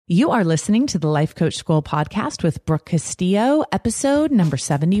You are listening to the Life Coach School podcast with Brooke Castillo, episode number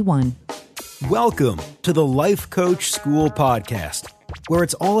 71. Welcome to the Life Coach School podcast, where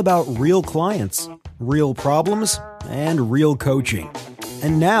it's all about real clients, real problems, and real coaching.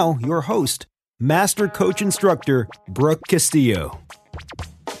 And now, your host, Master Coach Instructor, Brooke Castillo.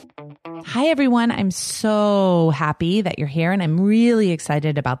 Hi, everyone. I'm so happy that you're here, and I'm really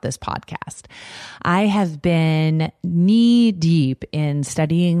excited about this podcast. I have been knee deep in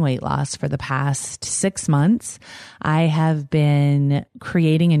studying weight loss for the past 6 months. I have been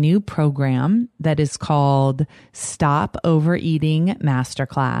creating a new program that is called Stop Overeating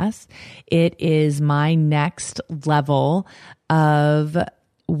Masterclass. It is my next level of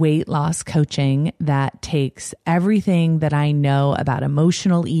weight loss coaching that takes everything that I know about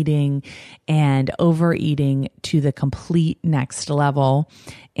emotional eating and overeating to the complete next level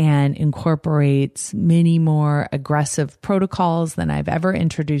and incorporates many more aggressive protocols than I've ever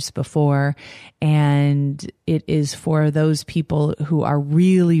introduced before. And it is for those people who are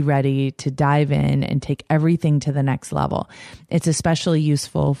really ready to dive in and take everything to the next level. It's especially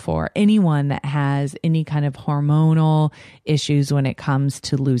useful for anyone that has any kind of hormonal issues when it comes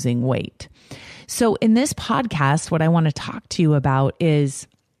to losing weight. So in this podcast, what I want to talk to you about is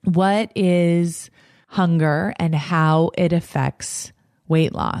what is hunger and how it affects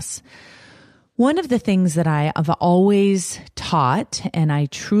weight loss. One of the things that I have always taught, and I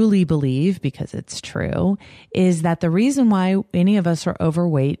truly believe because it's true, is that the reason why any of us are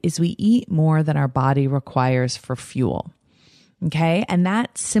overweight is we eat more than our body requires for fuel. Okay? And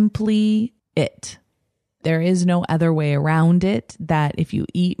that's simply it. There is no other way around it, that if you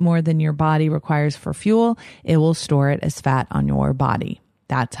eat more than your body requires for fuel, it will store it as fat on your body.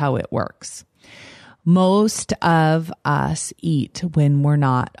 That's how it works. Most of us eat when we're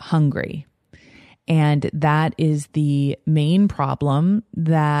not hungry. And that is the main problem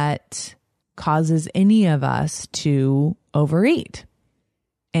that causes any of us to overeat.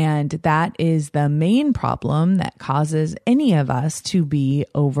 And that is the main problem that causes any of us to be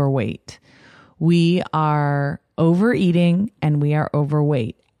overweight. We are overeating and we are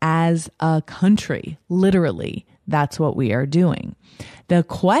overweight as a country. Literally, that's what we are doing. The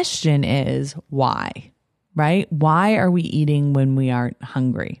question is why, right? Why are we eating when we aren't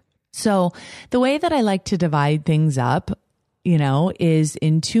hungry? So the way that I like to divide things up, is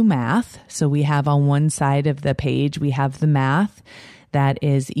into math. So we have on one side of the page, we have the math that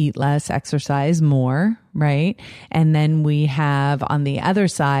is eat less, exercise more, right? And then we have on the other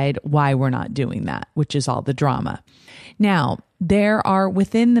side, why we're not doing that, which is all the drama. Now, there are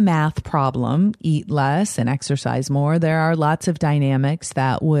within the math problem, eat less and exercise more, there are lots of dynamics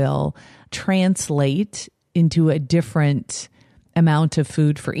that will translate into a different amount of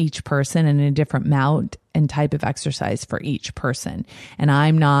food for each person and a different amount and type of exercise for each person. And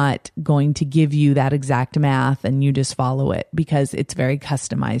I'm not going to give you that exact math and you just follow it because it's very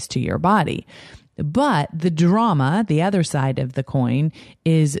customized to your body. But the drama, the other side of the coin,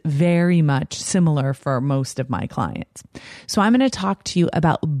 is very much similar for most of my clients. So I'm going to talk to you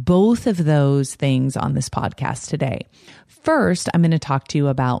about both of those things on this podcast today. First, I'm going to talk to you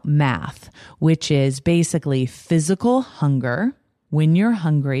about math, which is basically physical hunger, when you're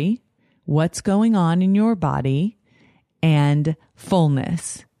hungry, what's going on in your body, and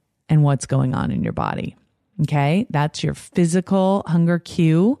fullness and what's going on in your body. Okay, that's your physical hunger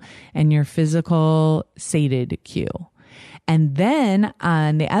cue and your physical sated cue. And then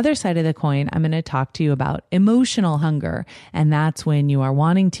on the other side of the coin, I'm going to talk to you about emotional hunger. And that's when you are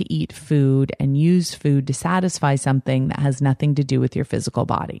wanting to eat food and use food to satisfy something that has nothing to do with your physical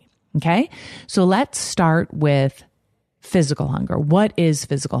body. Okay, so let's start with physical hunger. What is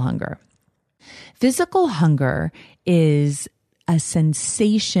physical hunger? Physical hunger is a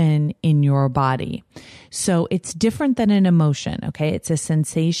sensation in your body. So it's different than an emotion, okay? It's a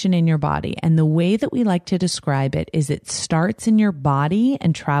sensation in your body. And the way that we like to describe it is it starts in your body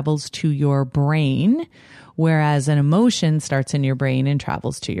and travels to your brain, whereas an emotion starts in your brain and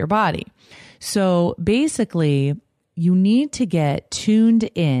travels to your body. So basically, you need to get tuned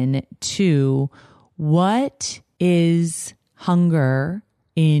in to what is hunger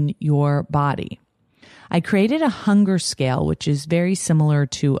in your body. I created a hunger scale, which is very similar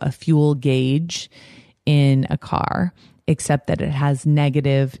to a fuel gauge in a car, except that it has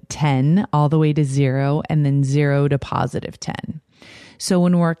 -10 all the way to 0 and then 0 to +10. So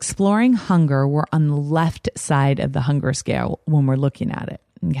when we're exploring hunger, we're on the left side of the hunger scale when we're looking at it.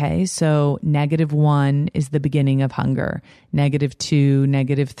 Okay, so -1 is the beginning of hunger. -2,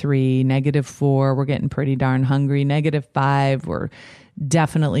 -3, -4, we're getting pretty darn hungry. -5, we're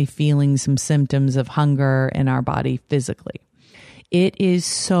definitely feeling some symptoms of hunger in our body physically. It is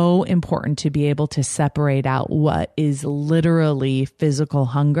so important to be able to separate out what is literally physical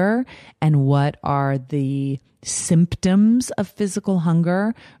hunger and what are the symptoms of physical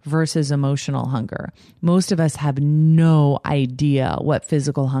hunger versus emotional hunger. Most of us have no idea what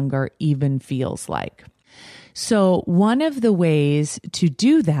physical hunger even feels like. So one of the ways to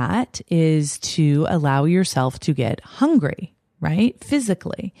do that is to allow yourself to get hungry, right?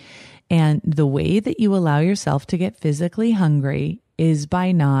 Physically. And the way that you allow yourself to get physically hungry is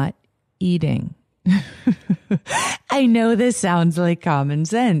by not eating. I know this sounds like common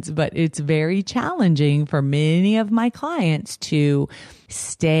sense, but it's very challenging for many of my clients to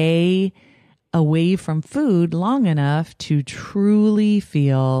stay away from food long enough to truly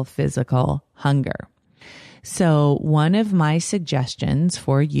feel physical hunger. So one of my suggestions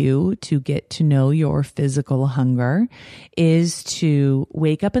for you to get to know your physical hunger is to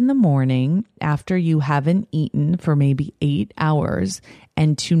wake up in the morning after you haven't eaten for maybe 8 hours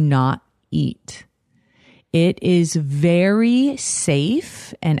and to not eat. It is very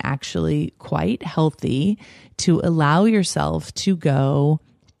safe and actually quite healthy to allow yourself to go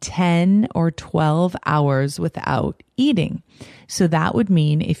 10 or 12 hours without eating. So that would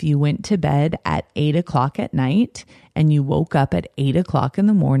mean if you went to bed at 8 o'clock at night and you woke up at 8 o'clock in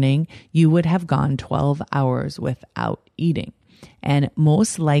the morning, you would have gone 12 hours without eating. And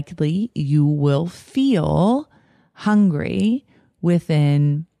most likely you will feel hungry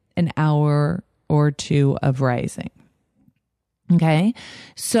within an hour or two of rising. Okay.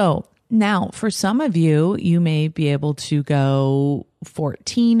 So now for some of you, you may be able to go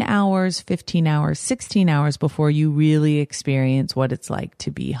 14 hours, 15 hours, 16 hours before you really experience what it's like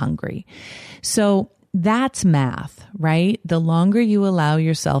to be hungry. So that's math, right? The longer you allow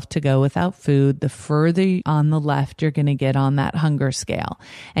yourself to go without food, the further on the left you're going to get on that hunger scale,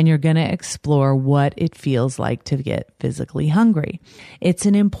 and you're going to explore what it feels like to get physically hungry. It's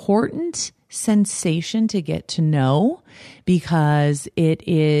an important sensation to get to know because it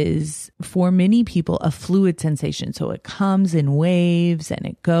is, for many people, a fluid sensation. So it comes in waves and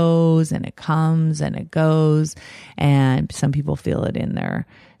it goes and it comes and it goes. And some people feel it in their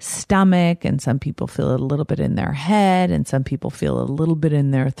stomach and some people feel it a little bit in their head and some people feel it a little bit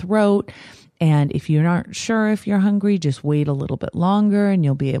in their throat. And if you're not sure if you're hungry, just wait a little bit longer and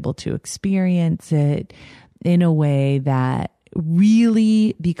you'll be able to experience it in a way that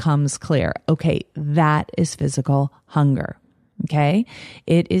really becomes clear. Okay, that is physical hunger. Okay.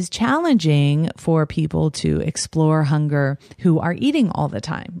 It is challenging for people to explore hunger who are eating all the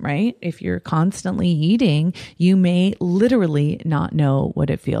time, right? If you're constantly eating, you may literally not know what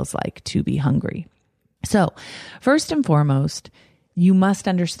it feels like to be hungry. So first and foremost, you must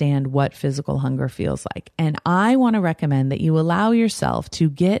understand what physical hunger feels like. And I want to recommend that you allow yourself to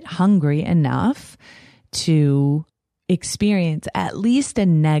get hungry enough to experience at least a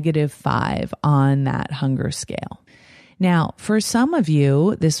 -5 on that hunger scale. Now, for some of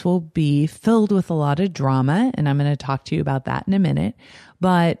you, this will be filled with a lot of drama, and I'm going to talk to you about that in a minute,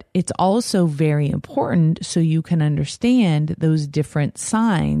 but it's also very important so you can understand those different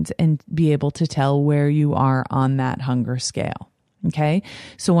signs and be able to tell where you are on that hunger scale. Okay.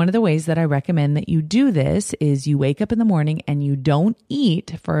 So one of the ways that I recommend that you do this is you wake up in the morning and you don't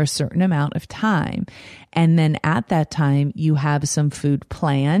eat for a certain amount of time. And then at that time, you have some food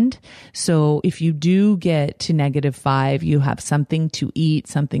planned. So if you do get to -5, you have something to eat,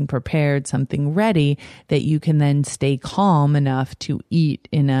 something prepared, something ready that you can then stay calm enough to eat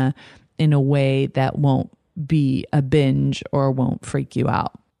in a way that won't be a binge or won't freak you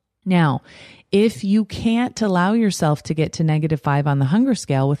out. Now, if you can't allow yourself to get to -5 on the hunger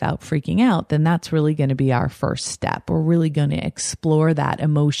scale without freaking out, then that's really going to be our first step. We're really going to explore that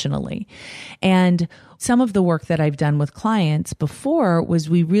emotionally. And some of the work that I've done with clients before was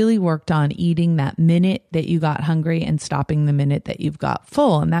we really worked on eating that minute that you got hungry and stopping the minute that you've got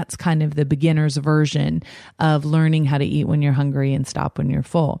full. And that's kind of the beginner's version of learning how to eat when you're hungry and stop when you're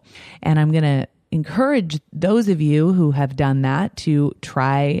full. And I'm going to encourage those of you who have done that to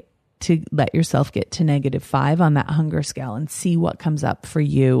try to let yourself get to -5 on that hunger scale and see what comes up for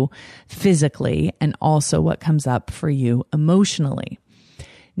you physically and also what comes up for you emotionally.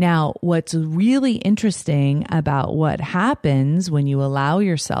 Now, what's really interesting about what happens when you allow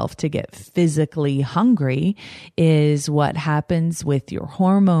yourself to get physically hungry is what happens with your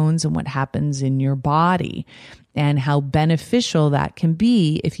hormones and what happens in your body and how beneficial that can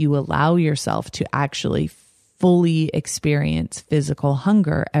be if you allow yourself to actually fully experience physical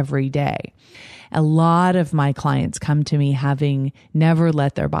hunger every day. A lot of my clients come to me having never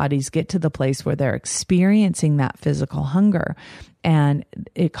let their bodies get to the place where they're experiencing that physical hunger. And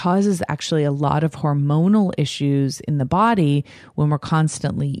it causes actually a lot of hormonal issues in the body when we're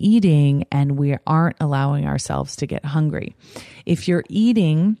constantly eating and we aren't allowing ourselves to get hungry. If you're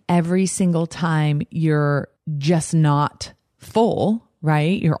eating every single time you're just not full,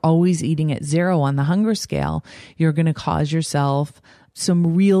 right? You're always eating at 0 on the hunger scale. You're going to cause yourself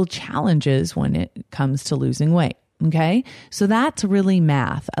some real challenges when it comes to losing weight. Okay. So that's really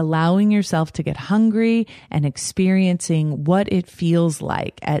math, allowing yourself to get hungry and experiencing what it feels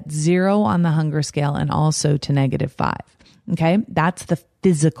like at 0 on the hunger scale and also to -5. Okay. That's the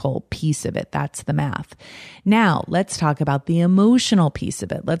physical piece of it. That's the math. Now let's talk about the emotional piece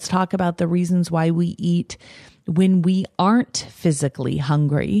of it. Let's talk about the reasons why we eat when we aren't physically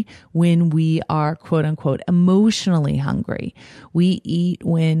hungry, when we are quote unquote emotionally hungry. We eat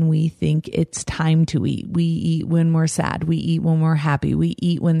when we think it's time to eat. We eat when we're sad. We eat when we're happy. We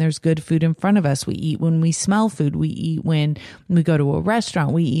eat when there's good food in front of us. We eat when we smell food. We eat when we go to a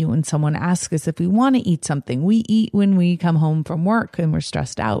restaurant. We eat when someone asks us if we want to eat something. We eat when we come home from work and we're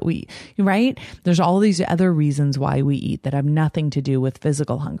stressed out. Right? There's all these other reasons why we eat that have nothing to do with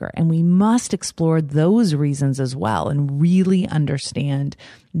physical hunger. And we must explore those reasons as well and really understand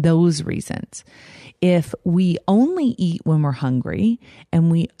those reasons. If we only eat when we're hungry and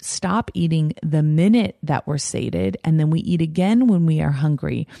we stop eating the minute that we're sated and then we eat again when we are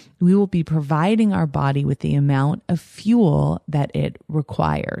hungry, we will be providing our body with the amount of fuel that it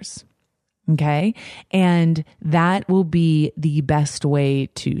requires. Okay. And that will be the best way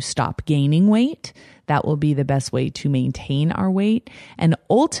to stop gaining weight. That will be the best way to maintain our weight. And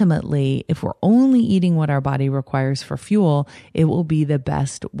ultimately, if we're only eating what our body requires for fuel, it will be the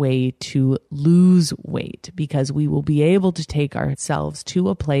best way to lose weight because we will be able to take ourselves to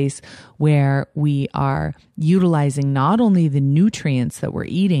a place where we are utilizing not only the nutrients that we're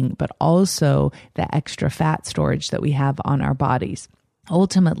eating, but also the extra fat storage that we have on our bodies.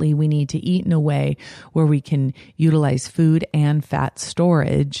 Ultimately, we need to eat in a way where we can utilize food and fat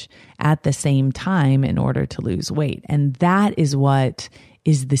storage at the same time in order to lose weight. And that is what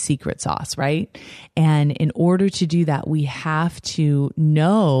is the secret sauce, right? And in order to do that, we have to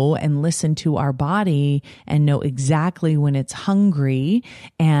know and listen to our body and know exactly when it's hungry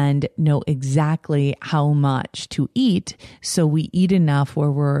and know exactly how much to eat. So we eat enough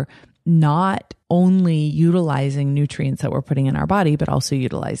where we're not only utilizing nutrients that we're putting in our body, but also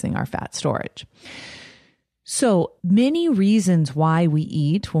utilizing our fat storage. So many reasons why we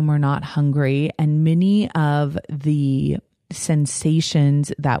eat when we're not hungry, and many of the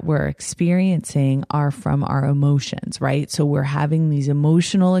sensations that we're experiencing are from our emotions, right? So we're having these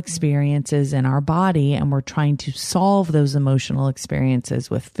emotional experiences in our body and we're trying to solve those emotional experiences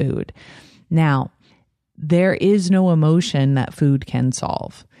with food. Now, there is no emotion that food can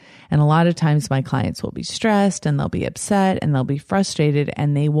solve. And a lot of times my clients will be stressed and they'll be upset and they'll be frustrated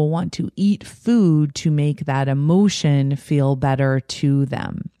and they will want to eat food to make that emotion feel better to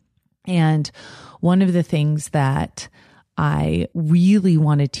them. And one of the things that I really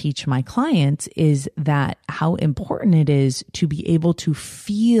want to teach my clients is that how important it is to be able to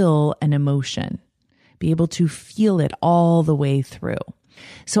feel an emotion, be able to feel it all the way through.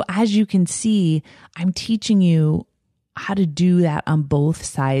 So as you can see, I'm teaching you how to do that on both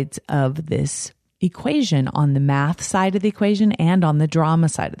sides of this equation, on the math side of the equation and on the drama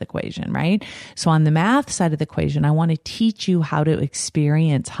side of the equation, right? So on the math side of the equation, I want to teach you how to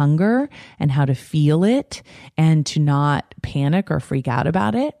experience hunger and how to feel it and to not panic or freak out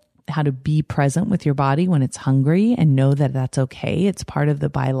about it, how to be present with your body when it's hungry and know that that's okay. It's part of the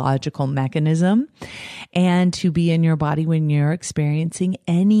biological mechanism, and to be in your body when you're experiencing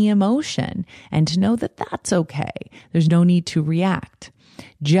any emotion and to know that that's okay. There's no need to react.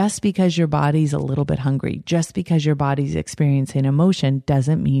 Just because your body's a little bit hungry, just because your body's experiencing emotion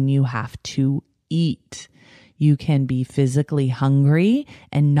doesn't mean you have to eat. You can be physically hungry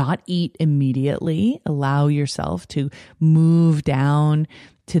and not eat immediately. Allow yourself to move down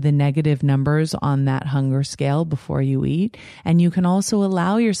to the negative numbers on that hunger scale before you eat. And you can also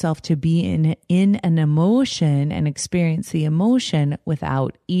allow yourself to be in an emotion and experience the emotion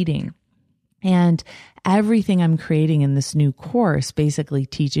without eating. And everything I'm creating in this new course basically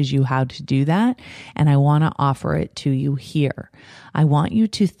teaches you how to do that. And I want to offer it to you here. I want you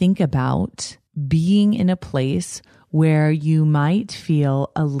to think about being in a place where you might feel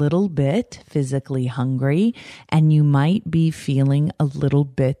a little bit physically hungry and you might be feeling a little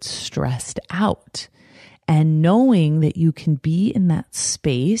bit stressed out. And knowing that you can be in that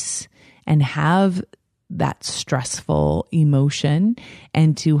space and have that stressful emotion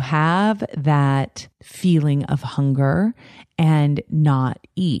and to have that feeling of hunger and not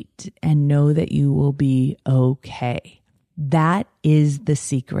eat and know that you will be okay. That is the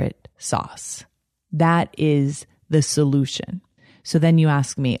secret sauce. That is the solution. So then you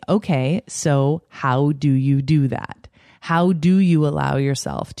ask me, okay, so how do you do that? How do you allow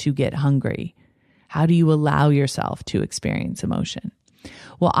yourself to get hungry? How do you allow yourself to experience emotion?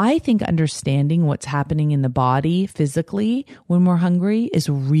 Well, I think understanding what's happening in the body physically when we're hungry is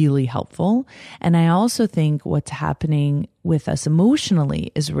really helpful. And I also think what's happening with us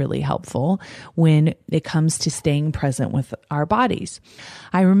emotionally is really helpful when it comes to staying present with our bodies.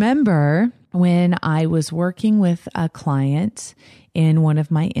 I remember when I was working with a client in one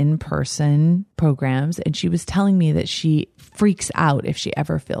of my in-person programs, and she was telling me that she freaks out if she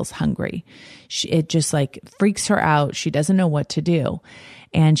ever feels hungry. It just like freaks her out. She doesn't know what to do.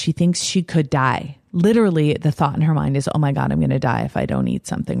 And she thinks she could die. Literally, the thought in her mind is, oh my God, I'm going to die if I don't eat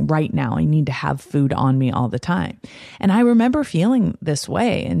something right now. I need to have food on me all the time. And I remember feeling this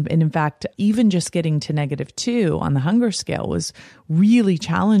way. And in fact, even just getting to -2 on the hunger scale was really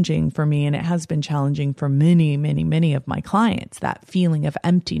challenging for me. And it has been challenging for many, many, many of my clients, that feeling of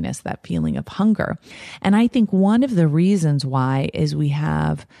emptiness, that feeling of hunger. And I think one of the reasons why is we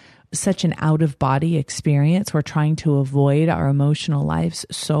have such an out-of-body experience. We're trying to avoid our emotional lives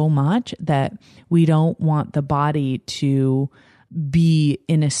so much that we don't want the body to be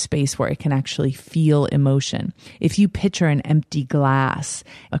in a space where it can actually feel emotion. If you picture an empty glass,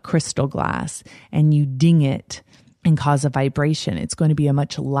 a crystal glass, and you ding it and cause a vibration, it's going to be a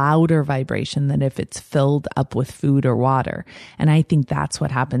much louder vibration than if it's filled up with food or water. And I think that's what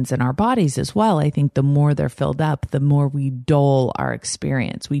happens in our bodies as well. I think the more they're filled up, the more we dull our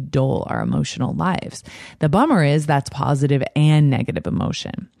experience, we dull our emotional lives. The bummer is that's positive and negative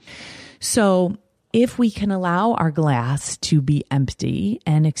emotion. So if we can allow our glass to be empty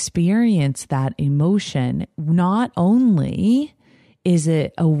and experience that emotion, not only is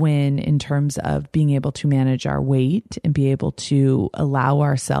it a win in terms of being able to manage our weight and be able to allow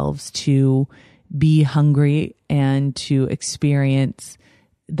ourselves to be hungry and to experience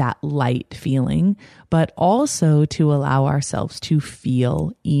that light feeling, but also to allow ourselves to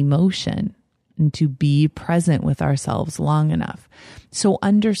feel emotion and to be present with ourselves long enough. So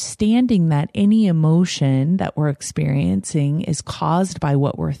understanding that any emotion that we're experiencing is caused by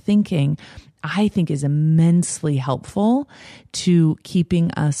what we're thinking, I think is immensely helpful to keeping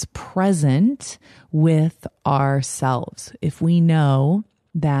us present with ourselves. If we know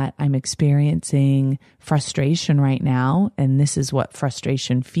that I'm experiencing frustration right now, and this is what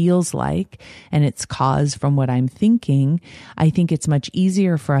frustration feels like, and it's caused from what I'm thinking, I think it's much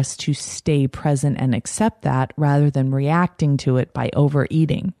easier for us to stay present and accept that rather than reacting to it by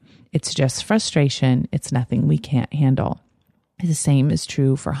overeating. It's just frustration. It's nothing we can't handle. The same is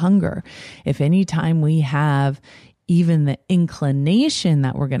true for hunger. If any time we have even the inclination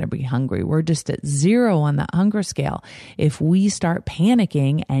that we're going to be hungry, we're just at 0 on that hunger scale. If we start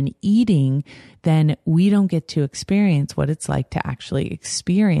panicking and eating, then we don't get to experience what it's like to actually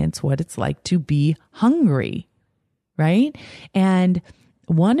experience what it's like to be hungry, right? And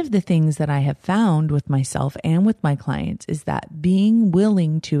one of the things that I have found with myself and with my clients is that being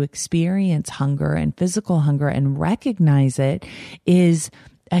willing to experience hunger and physical hunger and recognize it is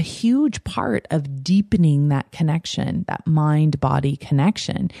a huge part of deepening that connection, that mind-body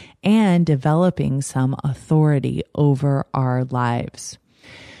connection, and developing some authority over our lives.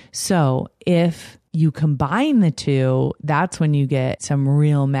 So if you combine the two, that's when you get some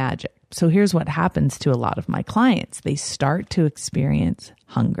real magic. So here's what happens to a lot of my clients. They start to experience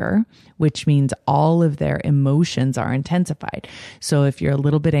hunger, which means all of their emotions are intensified. So if you're a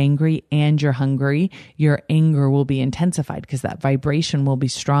little bit angry and you're hungry, your anger will be intensified because that vibration will be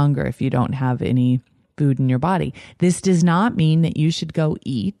stronger if you don't have any food in your body. This does not mean that you should go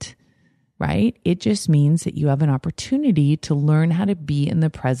eat, right? It just means that you have an opportunity to learn how to be in the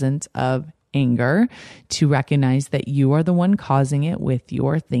presence of anger, to recognize that you are the one causing it with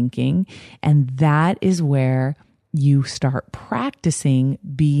your thinking. And that is where you start practicing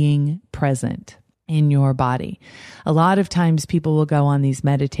being present in your body. A lot of times people will go on these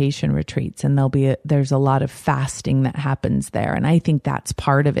meditation retreats and there's a lot of fasting that happens there. And I think that's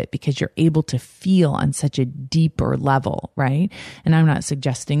part of it because you're able to feel on such a deeper level, right? And I'm not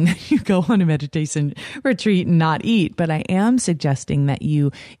suggesting that you go on a meditation retreat and not eat, but I am suggesting that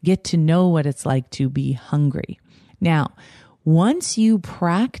you get to know what it's like to be hungry. Now, once you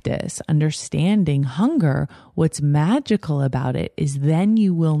practice understanding hunger, what's magical about it is then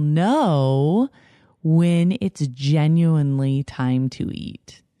you will know when it's genuinely time to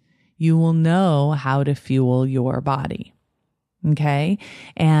eat. you will know how to fuel your body. Okay.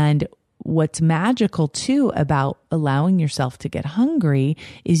 And what's magical too about allowing yourself to get hungry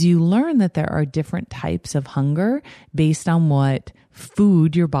is you learn that there are different types of hunger based on what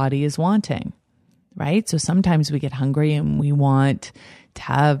food your body is wanting, right? So sometimes we get hungry and we want to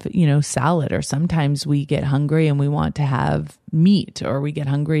have, salad, or sometimes we get hungry and we want to have meat, or we get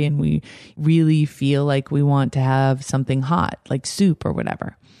hungry and we really feel like we want to have something hot, like soup or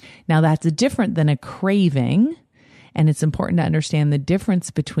whatever. Now that's different than a craving. And it's important to understand the difference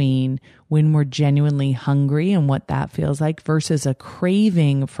between when we're genuinely hungry and what that feels like versus a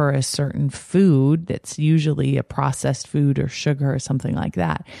craving for a certain food that's usually a processed food or sugar or something like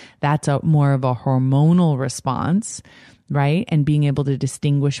that. That's more of a hormonal response, right? And being able to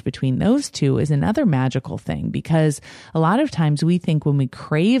distinguish between those two is another magical thing, because a lot of times we think when we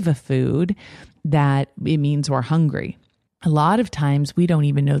crave a food that it means we're hungry. A lot of times we don't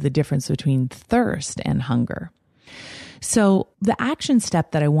even know the difference between thirst and hunger. So the action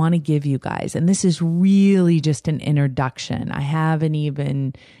step that I want to give you guys, and this is really just an introduction. I haven't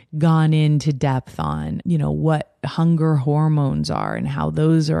even gone into depth on, what hunger hormones are and how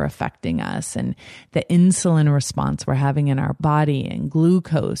those are affecting us, and the insulin response we're having in our body, and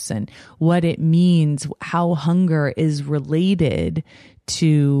glucose, and what it means, how hunger is related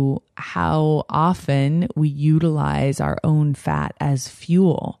to how often we utilize our own fat as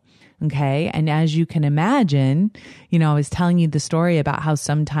fuel. Okay. And as you can imagine, I was telling you the story about how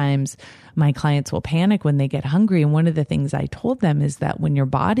sometimes my clients will panic when they get hungry. And one of the things I told them is that when your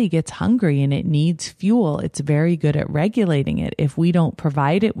body gets hungry and it needs fuel, it's very good at regulating it. If we don't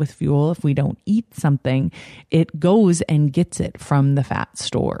provide it with fuel, if we don't eat something, it goes and gets it from the fat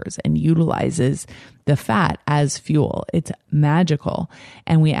stores and utilizes the fat as fuel. It's magical.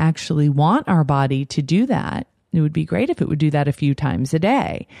 And we actually want our body to do that. It would be great if it would do that a few times a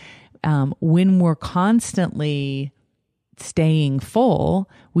day. When we're constantly staying full,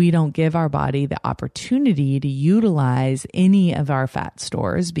 we don't give our body the opportunity to utilize any of our fat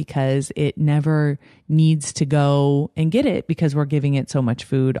stores because it never needs to go and get it because we're giving it so much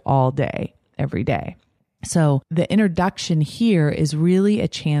food all day, every day. So the introduction here is really a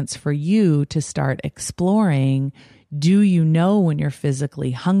chance for you to start exploring. Do you know when you're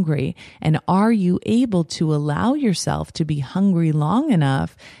physically hungry? And are you able to allow yourself to be hungry long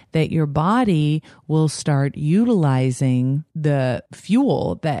enough that your body will start utilizing the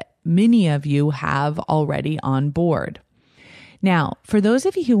fuel that many of you have already on board? Now, for those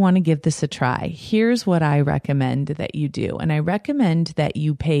of you who want to give this a try, here's what I recommend that you do. And I recommend that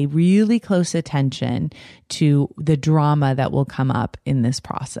you pay really close attention to the drama that will come up in this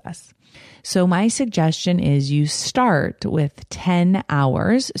process. So my suggestion is you start with 10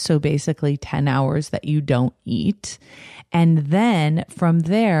 hours. So basically 10 hours that you don't eat. And then from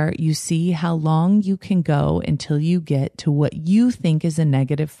there, you see how long you can go until you get to what you think is a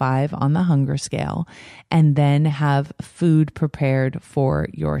 -5 on the hunger scale, and then have food prepared for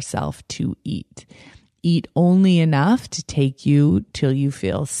yourself to eat. Eat only enough to take you till you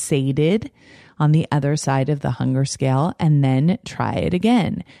feel sated on the other side of the hunger scale, and then try it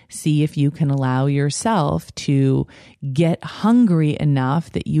again. See if you can allow yourself to get hungry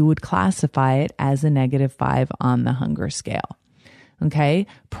enough that you would classify it as a -5 on the hunger scale. Okay.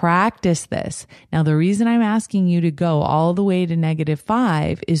 Practice this. Now, the reason I'm asking you to go all the way to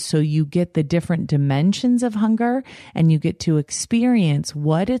 -5 is so you get the different dimensions of hunger and you get to experience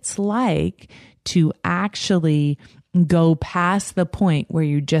what it's like to actually go past the point where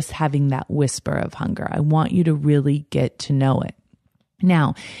you're just having that whisper of hunger. I want you to really get to know it.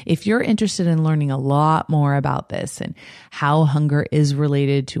 Now, if you're interested in learning a lot more about this and how hunger is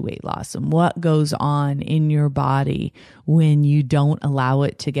related to weight loss and what goes on in your body when you don't allow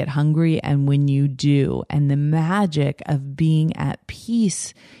it to get hungry and when you do, and the magic of being at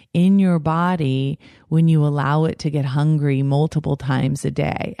peace in your body when you allow it to get hungry multiple times a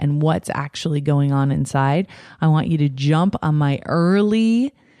day and what's actually going on inside, I want you to jump on my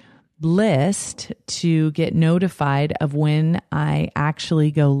early list to get notified of when I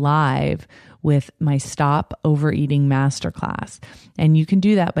actually go live with my Stop Overeating Masterclass. And you can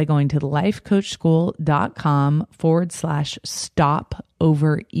do that by going to thelifecoachschool.com/stop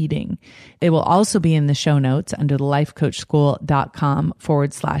overeating. It will also be in the show notes under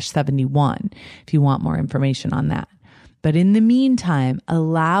thelifecoachschool.com/71 if you want more information on that. But in the meantime,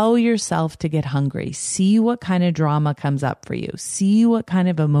 allow yourself to get hungry. See what kind of drama comes up for you. See what kind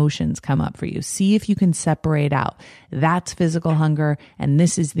of emotions come up for you. See if you can separate out. That's physical hunger, and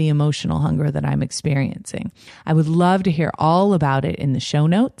this is the emotional hunger that I'm experiencing. I would love to hear all about it in the show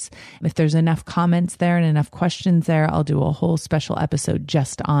notes. If there's enough comments there and enough questions there, I'll do a whole special episode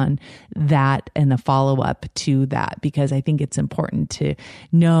just on that and a follow-up to that, because I think it's important to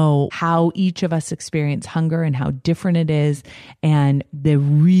know how each of us experience hunger and how different it is, and the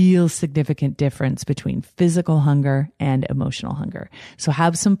real significant difference between physical hunger and emotional hunger. So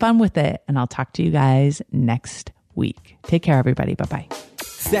have some fun with it, and I'll talk to you guys next week. Take care, everybody. Bye-bye.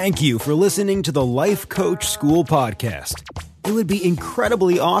 Thank you for listening to the Life Coach School podcast. It would be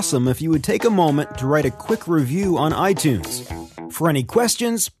incredibly awesome if you would take a moment to write a quick review on iTunes. For any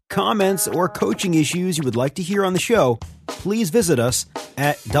questions, comments, or coaching issues you would like to hear on the show, please visit us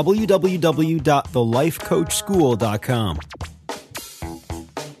at www.thelifecoachschool.com.